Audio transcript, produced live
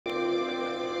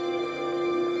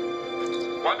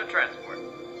On to transport.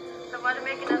 So want to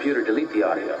make another... Computer, delete the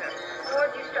audio. Or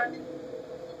do you start...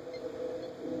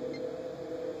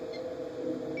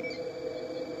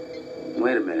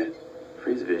 Wait a minute.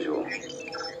 Freeze visual.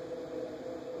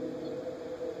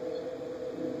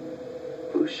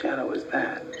 Whose shadow is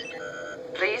that?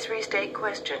 Please restate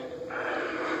question.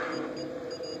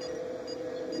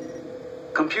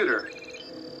 Computer,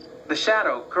 the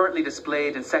shadow currently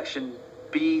displayed in section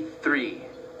B3.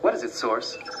 What is its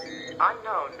source?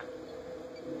 Unknown.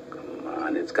 Come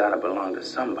on, it's gotta belong to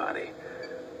somebody.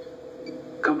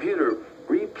 Computer,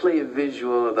 replay a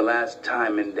visual of the last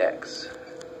time index.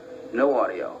 No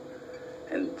audio.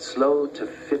 And slow to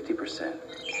 50%.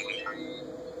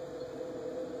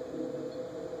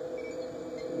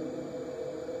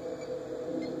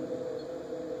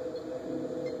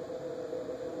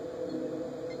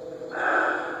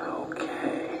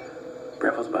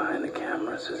 Breville's behind the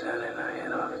camera. Susanna and I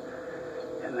head off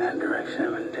in that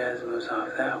direction, and Dez moves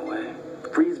off that way.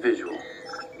 Freeze visual.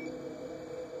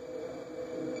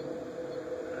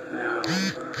 Now,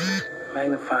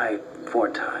 magnify 4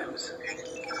 times.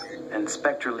 And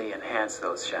spectrally enhance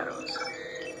those shadows.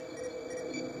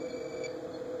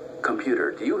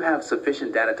 Computer, do you have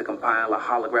sufficient data to compile a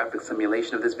holographic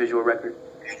simulation of this visual record?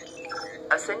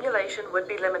 A simulation would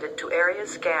be limited to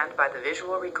areas scanned by the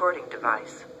visual recording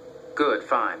device. Good,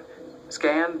 fine.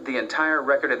 Scan the entire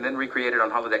record and then recreate it on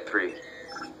holodeck 3.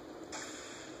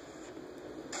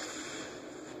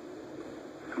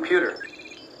 Computer,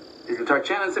 is the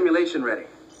Tarchanan simulation ready?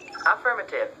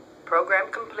 Affirmative. Program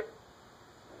complete.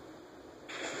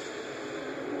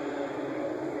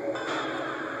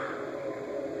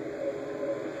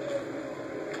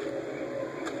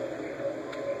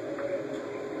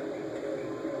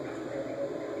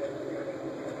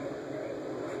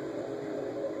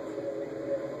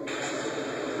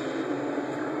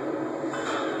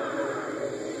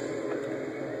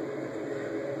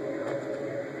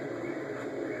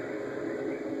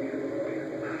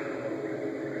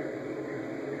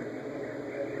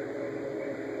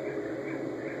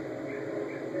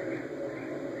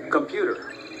 Computer,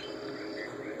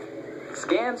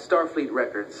 scan Starfleet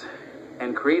records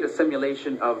and create a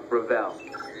simulation of Breville.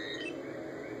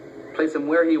 Place him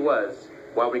where he was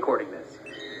while recording this.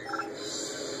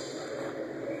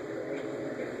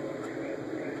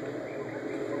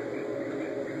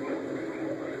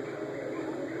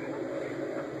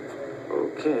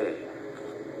 Okay,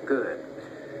 good.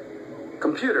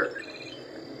 Computer,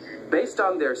 based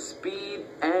on their speed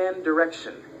and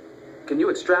direction, can you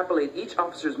extrapolate each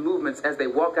officer's movements as they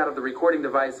walk out of the recording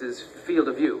device's field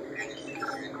of view?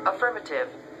 Affirmative,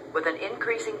 with an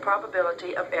increasing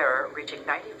probability of error reaching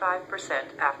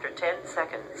 95% after 10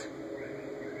 seconds.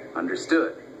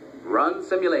 Understood. Run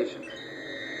simulation.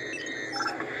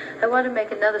 I want to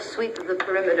make another sweep of the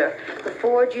perimeter. The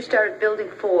Forge, you start at building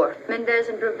 4. Mendez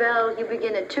and Breville, you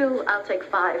begin at 2. I'll take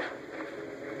 5.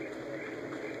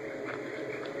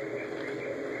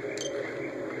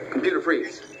 Computer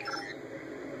freeze.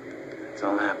 It's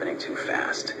all happening too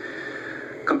fast.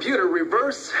 Computer,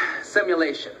 reverse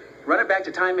simulation. Run it back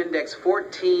to time index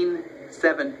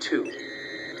 1472.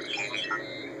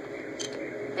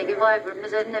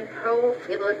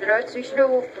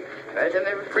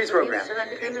 Freeze program.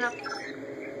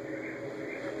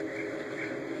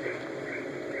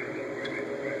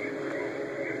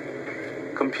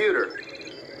 Computer,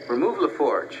 remove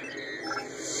LaForge.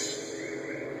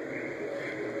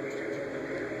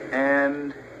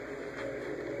 And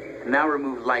now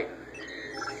remove Lighten.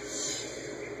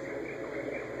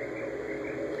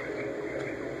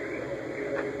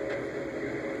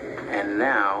 And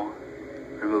now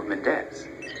remove Mendez.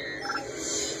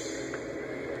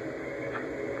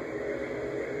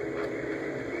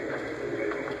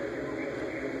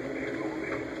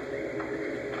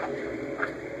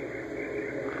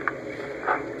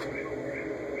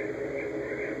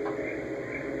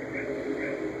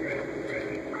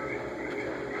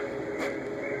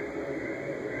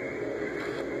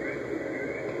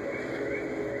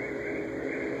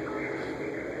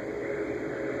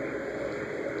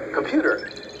 Computer,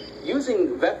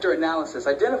 using vector analysis,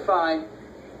 identify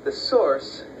the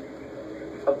source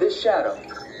of this shadow.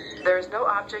 There is no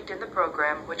object in the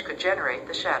program which could generate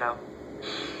the shadow.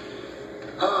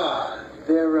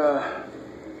 There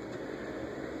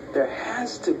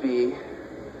has to be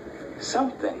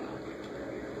something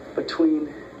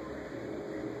between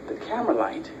the camera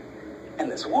light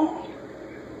and this wall.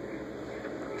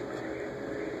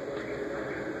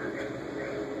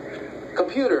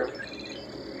 Computer,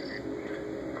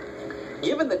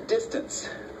 given the distance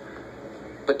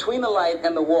between the light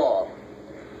and the wall,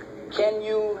 can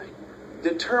you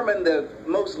determine the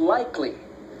most likely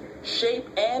shape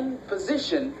and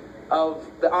position of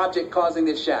the object causing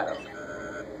this shadow?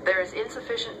 There is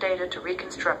insufficient data to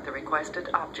reconstruct the requested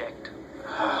object.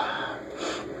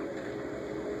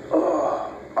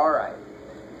 Oh, all right.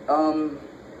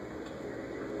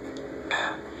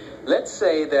 Let's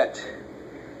say that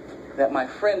my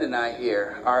friend and I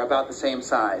here are about the same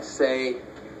size, say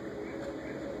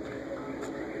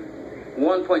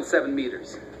 1.7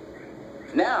 meters.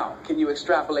 Now, can you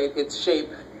extrapolate its shape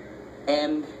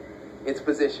and its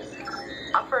position?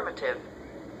 Affirmative.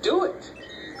 Do it.